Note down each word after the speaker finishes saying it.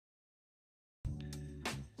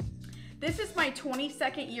This is my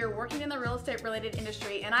 22nd year working in the real estate related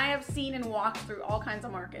industry, and I have seen and walked through all kinds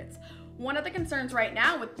of markets. One of the concerns right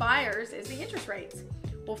now with buyers is the interest rates.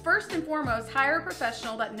 Well, first and foremost, hire a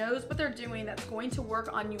professional that knows what they're doing that's going to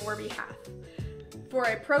work on your behalf. For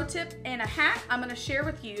a pro tip and a hack, I'm going to share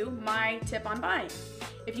with you my tip on buying.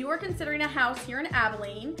 If you are considering a house here in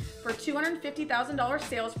Abilene for $250,000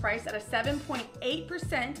 sales price at a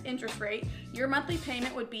 7.8% interest rate, your monthly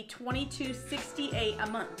payment would be $22.68 a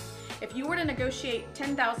month. If you were to negotiate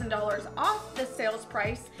 $10,000 off the sales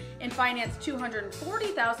price and finance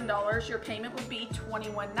 $240,000, your payment would be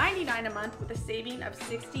 $21.99 a month with a saving of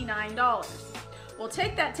 $69. We'll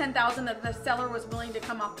take that $10,000 that the seller was willing to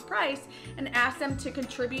come off the price and ask them to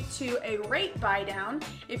contribute to a rate buy down.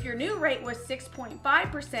 If your new rate was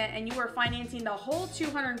 6.5% and you were financing the whole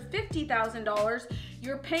 $250,000,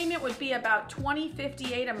 your payment would be about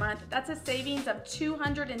 $20.58 a month. That's a savings of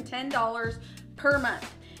 $210 per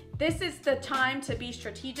month. This is the time to be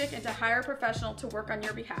strategic and to hire a professional to work on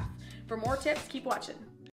your behalf. For more tips, keep watching.